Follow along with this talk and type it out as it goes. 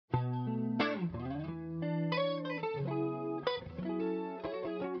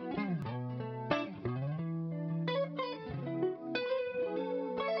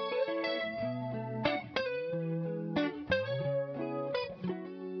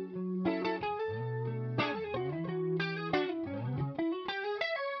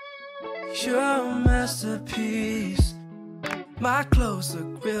You're a masterpiece. My clothes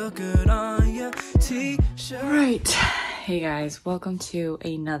look real good on your t-shirt. Right. Hey guys, welcome to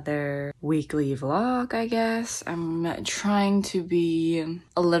another weekly vlog, I guess. I'm trying to be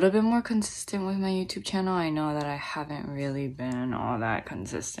a little bit more consistent with my YouTube channel. I know that I haven't really been all that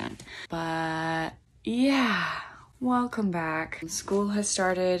consistent, but yeah. Welcome back. School has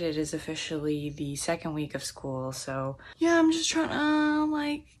started. It is officially the second week of school, so yeah, I'm just trying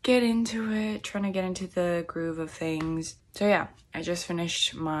to get into it, trying to get into the groove of things. So yeah, I just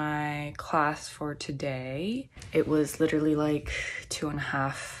finished my class for today. It was literally like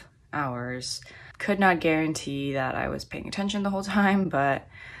 2.5 hours. Could not guarantee that I was paying attention the whole time, but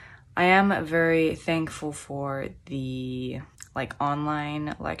I am very thankful for the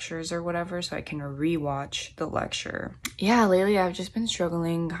online lectures or whatever, so I can rewatch the lecture. Yeah, lately I've just been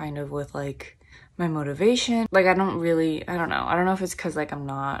struggling kind of with my motivation. I don't know if it's because I'm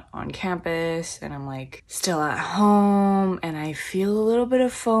not on campus and I'm still at home and I feel a little bit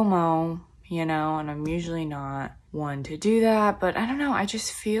of FOMO, you know, and I'm usually not one to do that, but I don't know, I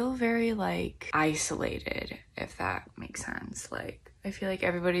just feel very isolated, if that makes sense. I feel like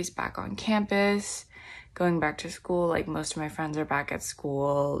everybody's back on campus, going back to school. Most of my friends are back at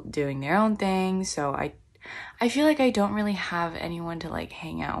school doing their own thing, so I feel like I don't really have anyone to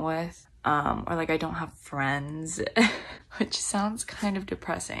hang out with, or I don't have friends, which sounds kind of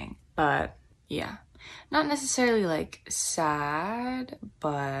depressing, but yeah, not necessarily sad,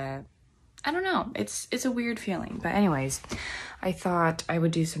 but I don't know, it's a weird feeling. But anyways, I thought I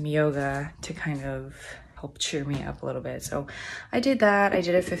would do some yoga to kind of help cheer me up a little bit. So I did that. I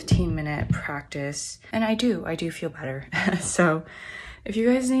did a 15-minute practice and I do feel better. So if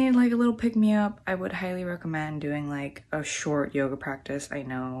you guys need a little pick-me-up, I would highly recommend doing a short yoga practice. I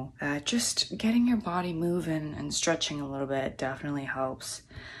know that just getting your body moving and stretching a little bit definitely helps,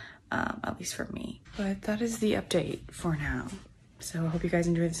 at least for me. But that is the update for now. So I hope you guys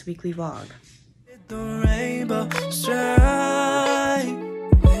enjoy this weekly vlog. The rainbow stripe.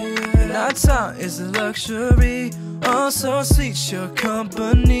 Our time is a luxury. Also sweet your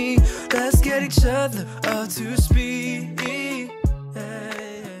company. Let's get each other up to speed.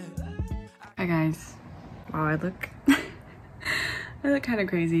 Hi guys. Wow, I look kind of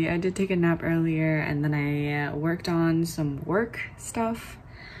crazy. I did take a nap earlier and then I worked on some work stuff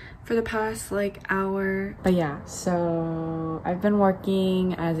for the past hour. But yeah, so I've been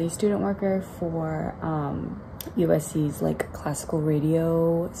working as a student worker for USC's classical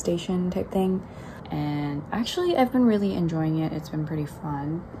radio station type thing, and actually I've been really enjoying it. It's been pretty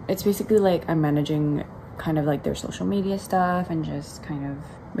fun. It's basically I'm managing kind of their social media stuff and just kind of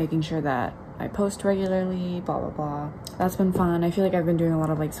making sure that I post regularly, blah blah blah. That's been fun. I feel I've been doing a lot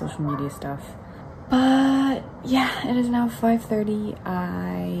of social media stuff. But yeah, it is now 5:30.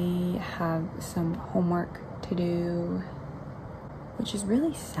 I have some homework to do, which is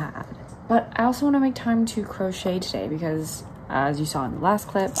really sad. But I also want to make time to crochet today because, as you saw in the last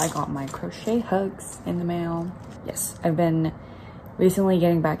clip, I got my crochet hooks in the mail. Yes, I've been recently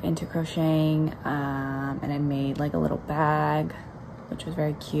getting back into crocheting, and I made a little bag, which was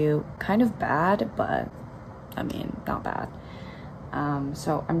very cute. Kind of bad, but I mean, not bad.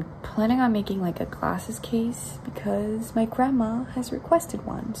 So I'm planning on making a glasses case because my grandma has requested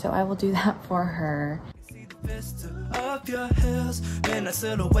one, so I will do that for her. Vista of your heels, been a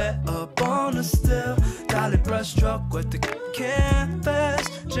silhouette up on the still. Dolly brush stroke with the canvas.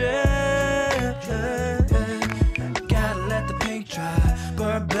 Gotta let the paint dry.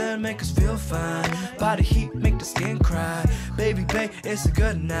 Bourbon make us feel fine. Body heat make the skin cry. Baby, babe, it's a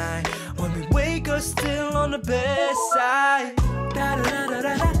good night. When we wake up still on the bedside. Da da da da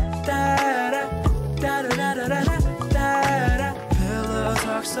da da da da da da da. Pillow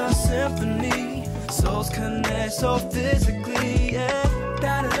talks our symphony. Souls connect so physically, yeah.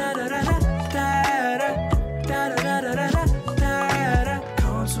 Da da da da da da da da da da da.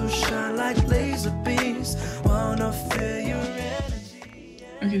 Come to shine like laser beams. Wanna feel your energy.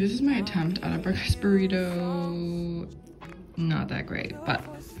 Okay, this is my attempt at a breakfast burrito. Not that great, but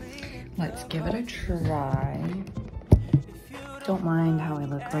let's give it a try. Don't mind how I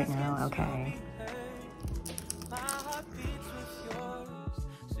look right now, okay?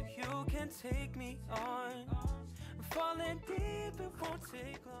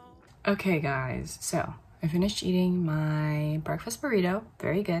 Okay guys, so I finished eating my breakfast burrito,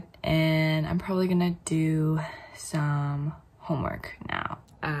 very good, and I'm probably gonna do some homework now.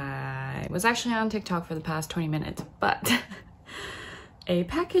 I was actually on TikTok for the past 20 minutes, but a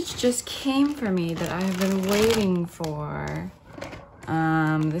package just came for me that I have been waiting for.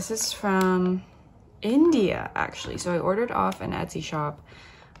 This is from India, actually. So I ordered off an Etsy shop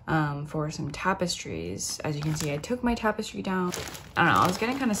for some tapestries. As you can see, I took my tapestry down. I don't know, I was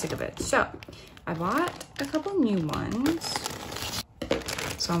getting kind of sick of it. So I bought a couple new ones.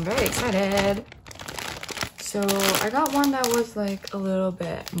 So I'm very excited. So I got one that was like a little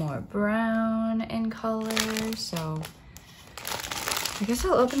bit more brown in color. So I guess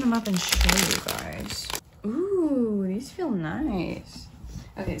I'll open them up and show you guys. Ooh, these feel nice.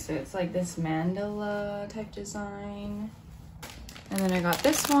 Okay, so it's like this mandala type design. And then I got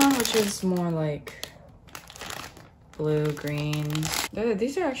this one, which is more like blue, green.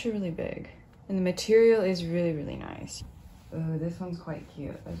 These are actually really big. And the material is really, really nice. Ooh, this one's quite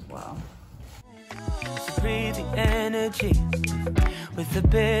cute as well. Breathe the energy with a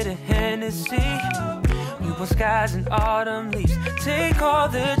bit of Hennessy. We want skies and autumn leaves. Take all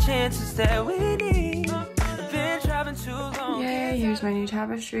the chances that we need. I've been driving too long. Yay, here's my new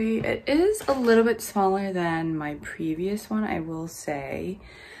tapestry. It is a little bit smaller than my previous one, I will say,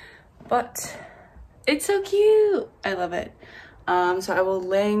 but it's so cute. I love it. So I will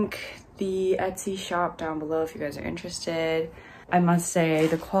link the Etsy shop down below if you guys are interested. I must say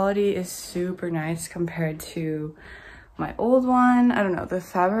the quality is super nice compared to my old one. I don't know, the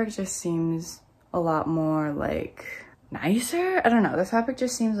fabric just seems a lot more like nicer. I don't know, the fabric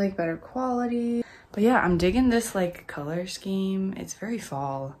just seems like better quality. But yeah, I'm digging this like color scheme. It's very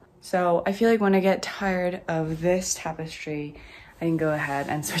fall. So I feel like when I get tired of this tapestry, I can go ahead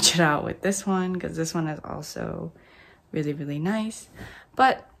and switch it out with this one because this one is also really, really nice.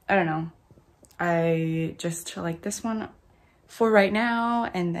 But I don't know, I just like this one for right now,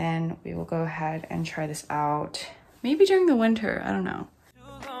 and then we will go ahead and try this out maybe during the winter. I don't know.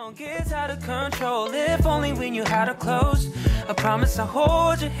 Gets out of control. If only we knew how to close. I promise I'll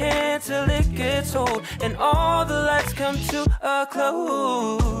hold your hand till it gets old and all the lights come to a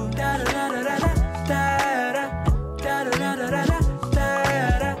close.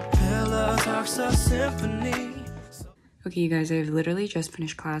 Pillow talks a symphony. Okay, you guys, I've literally just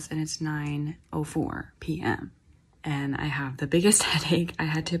finished class and it's 9:04 p.m. and I have the biggest headache. I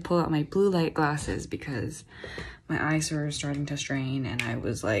had to pull out my blue light glasses because my eyes were starting to strain and I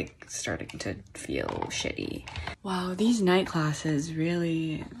was like starting to feel shitty. Wow, these night classes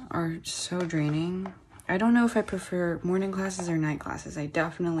really are so draining. I don't know if I prefer morning classes or night classes. I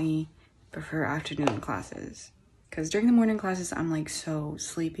definitely prefer afternoon classes because during the morning classes I'm like so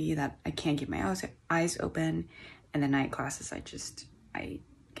sleepy that I can't keep my eyes open, and the night classes I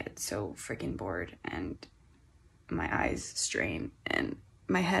get so freaking bored and my eyes strain and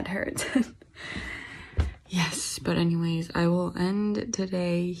my head hurts. Yes, but anyways, I will end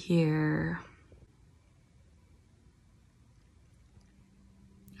today here.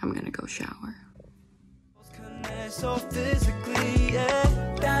 I'm gonna go shower. So physically, yeah.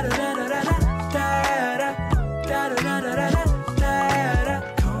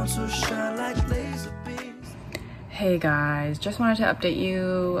 Hey guys, just wanted to update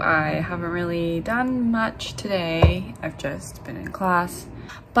you. I haven't really done much today. I've just been in class,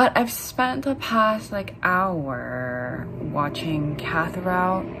 but I've spent the past like hour watching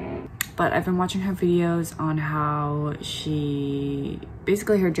Catherine. But I've been watching her videos on how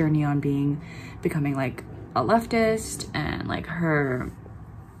basically her journey on becoming like a leftist and like her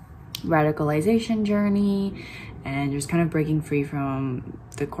radicalization journey and just kind of breaking free from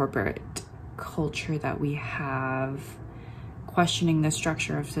the corporate culture that we have, questioning the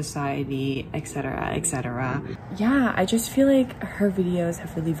structure of society, etc., etc. Yeah, I just feel like her videos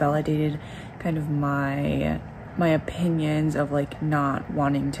have really validated kind of my opinions of like not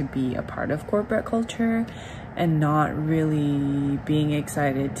wanting to be a part of corporate culture and not really being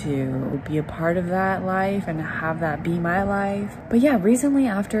excited to be a part of that life and have that be my life. But yeah, recently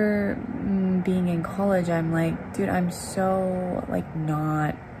after being in college, I'm like, dude, I'm so like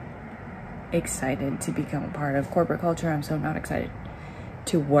not excited to become a part of corporate culture. I'm so not excited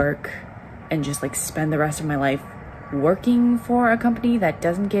to work and just like spend the rest of my life working for a company that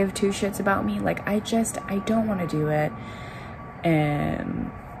doesn't give two shits about me. Like I don't want to do it.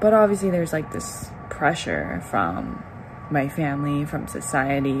 But obviously there's like this pressure from my family, from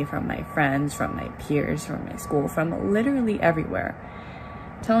society, from my friends, from my peers, from my school, from literally everywhere,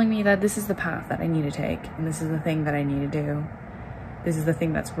 telling me that this is the path that I need to take and this is the thing that I need to do. This is the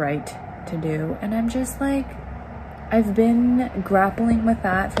thing that's right to do. And I'm just like, I've been grappling with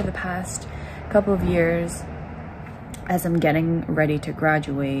that for the past couple of years as I'm getting ready to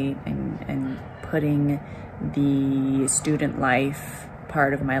graduate and putting the student life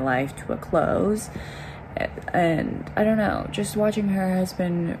part of my life to a close. And I don't know, just watching her has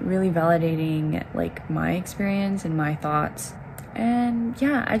been really validating like my experience and my thoughts And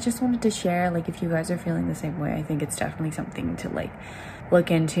yeah, I just wanted to share, like, if you guys are feeling the same way, I think it's definitely something to like look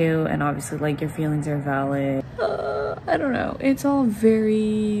into, and obviously like your feelings are valid. I don't know, it's all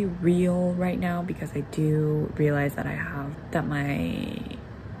very real right now because I do realize that my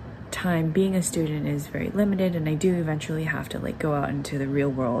time being a student is very limited, and I do eventually have to like go out into the real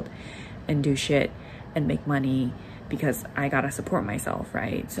world and do shit and make money because I gotta support myself,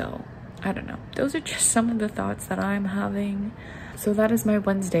 right? So I don't know, those are just some of the thoughts that I'm having. So that is my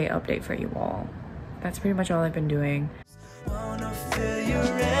Wednesday update for you all. That's pretty much all I've been doing. Wanna feel your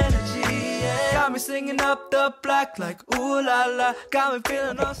energy, yeah. Got me singing up the block like ooh la la. Got me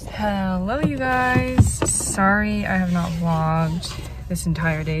feeling Hello you guys. Sorry I have not vlogged this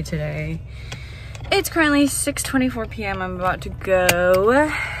entire day today. It's currently 6:24 p.m. I'm about to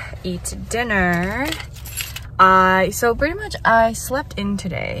go eat dinner. So pretty much I slept in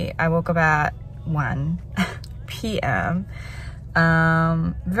today. I woke up at 1 p.m.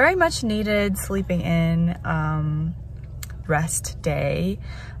 Very much needed sleeping in. Rest day.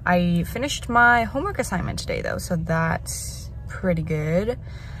 I finished my homework assignment today though, so that's pretty good.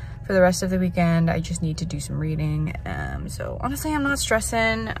 For the rest of the weekend, I just need to do some reading. So honestly, I'm not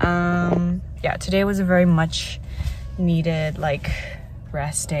stressing. Yeah, today was a very much needed like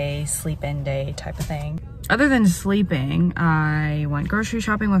rest day, sleep in day type of thing. Other than sleeping, I went grocery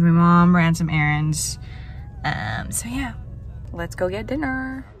shopping with my mom, ran some errands. So yeah, let's go get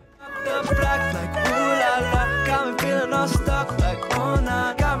dinner. the block like ooh la la. Got me feeling all stuck like oh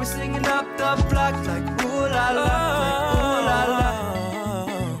nah. Got me singing up the block like ooh la la, like ooh la la.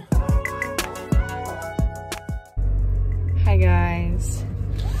 Hi guys,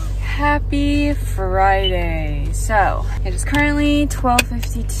 happy Friday. So it is currently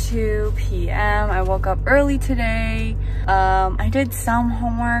 12:52 p.m. I woke up early today. I did some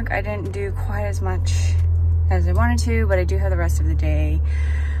homework. I didn't do quite as much as I wanted to, but I do have the rest of the day.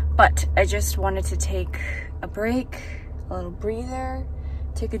 But I just wanted to take a break, a little breather,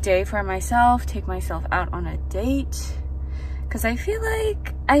 take a day for myself, take myself out on a date. Because I feel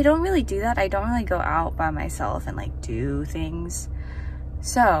like I don't really do that. I don't really go out by myself and like do things.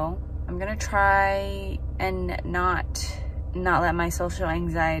 So I'm gonna try and not let my social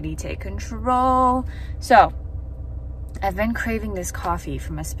anxiety take control. So I've been craving this coffee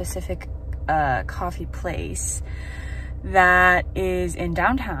from a specific coffee place that is in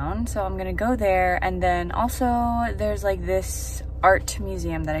downtown, so I'm gonna go there. And then also there's like this art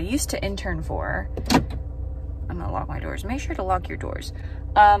museum that I used to intern for. I'm gonna lock my doors. Make sure to lock your doors.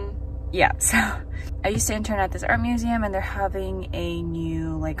 Yeah, so I used to intern at this art museum, and they're having a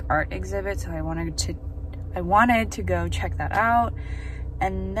new like art exhibit, so I wanted to go check that out.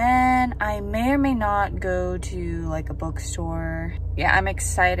 And then I may or may not go to like a bookstore. Yeah, I'm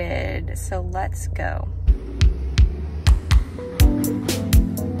excited, so let's go.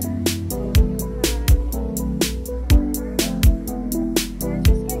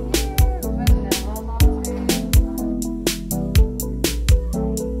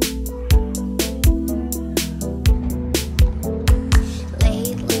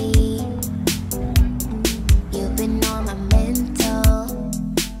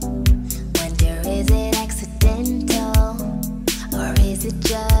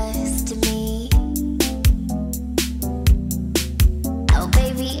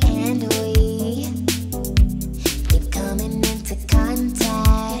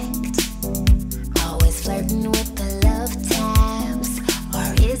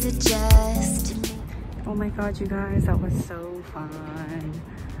 Oh my god, you guys, that was so fun.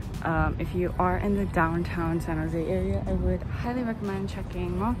 If you are in the downtown San Jose area, I would highly recommend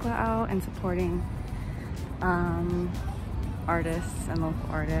checking Makla out and supporting artists and local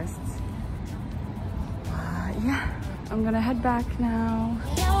artists. Yeah, I'm gonna head back now.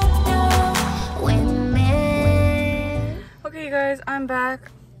 Okay, you guys, I'm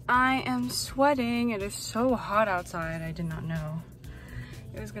back. I am sweating. It is so hot outside. I did not know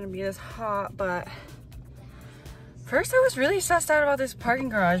it was gonna be this hot, but first I was really stressed out about this parking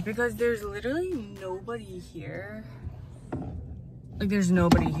garage because there's literally nobody here. Like, there's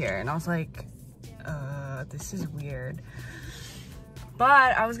nobody here, and I was like, this is weird.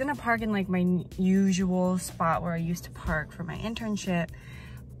 But I was gonna park in like my usual spot where I used to park for my internship,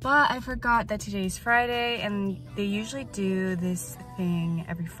 but I forgot that today's Friday, and they usually do this thing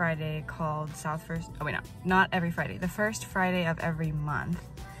every Friday called not every Friday, the first Friday of every month,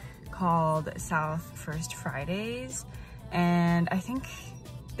 called South First Fridays. And I think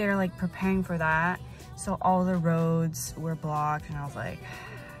they're like preparing for that, so all the roads were blocked, and I was like,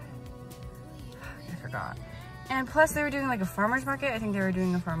 I forgot. And plus they were doing like a farmer's market. I think they were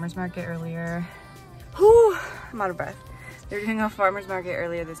doing a farmer's market earlier. Whew, I'm out of breath. They're doing a farmer's market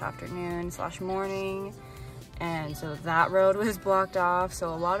earlier this afternoon / morning. And so that road was blocked off. So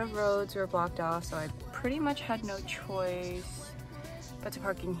a lot of roads were blocked off. So I pretty much had no choice but to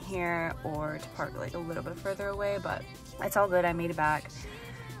park in here or to park like a little bit further away, but it's all good. I made it back.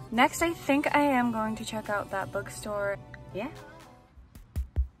 Next, I think I am going to check out that bookstore. Yeah.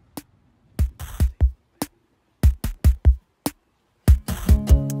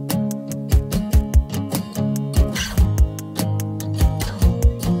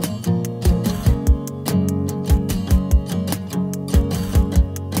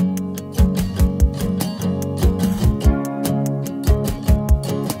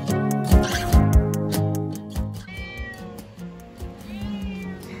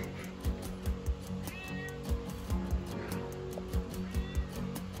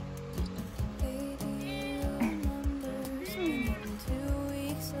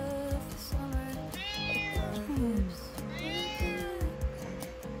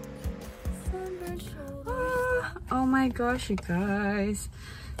 Oh my gosh, you guys,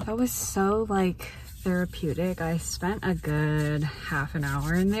 that was so like therapeutic. I spent a good half an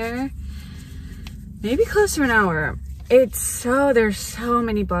hour in there, maybe close to an hour. There's so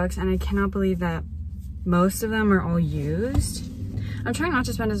many books, and I cannot believe that most of them are all used. I'm trying not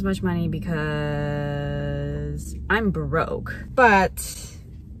to spend as much money because I'm broke, but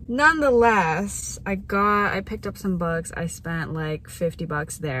nonetheless, I picked up some books. I spent like 50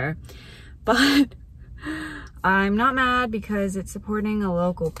 bucks there, but I'm not mad because it's supporting a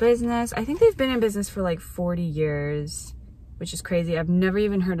local business. I think they've been in business for like 40 years, which is crazy. I've never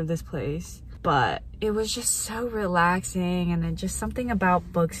even heard of this place, but it was just so relaxing, and then just something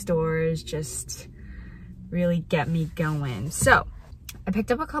about bookstores just really get me going. So I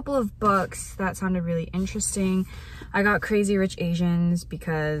picked up a couple of books that sounded really interesting. I got Crazy Rich Asians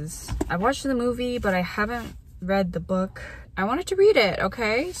because I watched the movie, but I haven't read the book. I wanted to read it,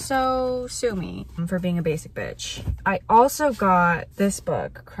 okay? So sue me for being a basic bitch. I also got this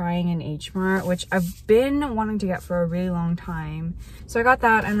book, Crying in H Mart, which I've been wanting to get for a really long time. So I got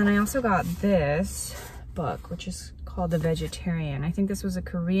that, and then I also got this book, which is called The Vegetarian. I think this was a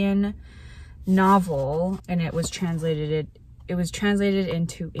Korean novel, and it was translated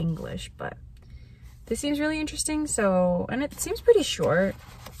into English, but this seems really interesting. So, and it seems pretty short,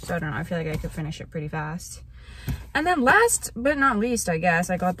 so I don't know, I feel like I could finish it pretty fast. And then last but not least, I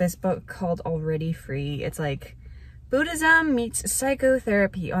guess, I got this book called Already Free. It's like Buddhism meets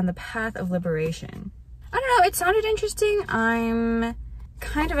psychotherapy on the path of liberation. I don't know, it sounded interesting. I'm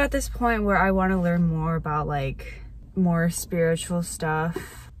kind of at this point where I want to learn more about like more spiritual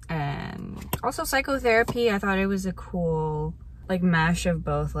stuff and also psychotherapy. I thought it was a cool like mesh of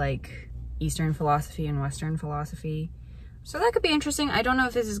both like Eastern philosophy and Western philosophy. So that could be interesting. I don't know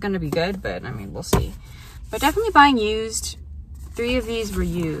if this is going to be good, but I mean, we'll see. But definitely buying used. 3 of these were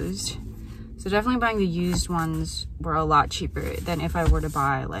used. So definitely buying the used ones were a lot cheaper than if I were to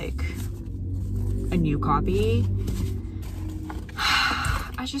buy like a new copy.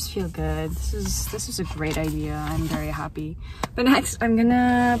 I just feel good. This is a great idea. I'm very happy. But next, I'm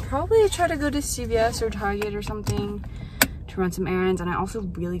gonna probably try to go to CVS or Target or something to run some errands. And I also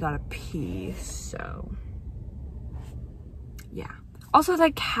really gotta pee, so yeah. Also,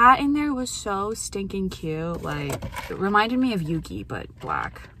 that cat in there was so stinking cute. Like, it reminded me of Yuki, but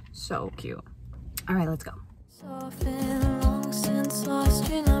black. So cute. All right, let's go. Long since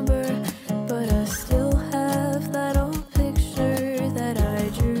lost your number, but I still have that old picture that I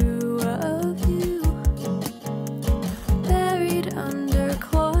drew of you, buried under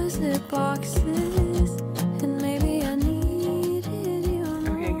closet boxes, and maybe I needed you.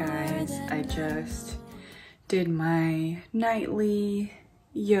 Okay, guys, I just did my nightly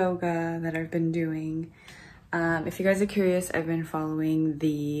yoga that I've been doing. If you guys are curious, I've been following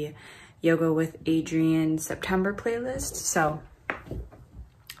the Yoga with Adriene September playlist, so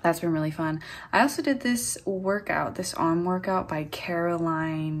that's been really fun. I also did this workout, this arm workout by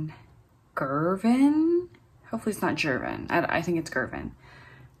Caroline Gervin. Hopefully it's not Gervin. I think it's Gervin.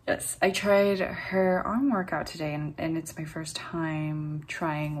 Yes, I tried her arm workout today, and it's my first time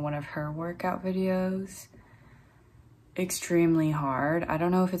trying one of her workout videos. Extremely hard. I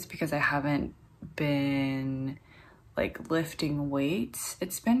don't know if it's because I haven't been like lifting weights.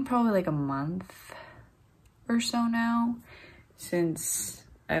 It's been probably like a month or so now since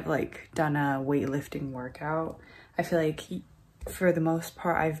I've like done a weightlifting workout. I feel like for the most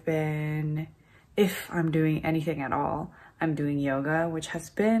part I've been, if I'm doing anything at all, I'm doing yoga, which has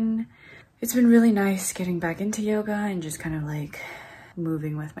been, it's been really nice getting back into yoga and just kind of like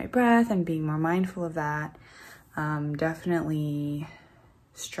moving with my breath and being more mindful of that. Definitely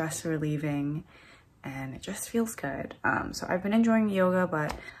stress relieving, and it just feels good. So I've been enjoying yoga,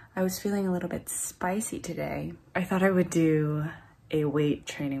 but I was feeling a little bit spicy today. I thought I would do a weight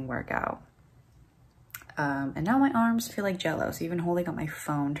training workout. And now my arms feel like jello, so even holding up my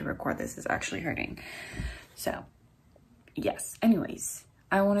phone to record this is actually hurting. So yes, anyways,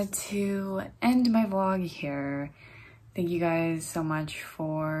 I wanted to end my vlog here. Thank you guys so much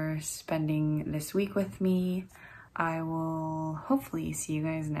for spending this week with me. I will hopefully see you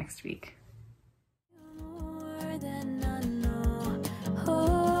guys next week. More than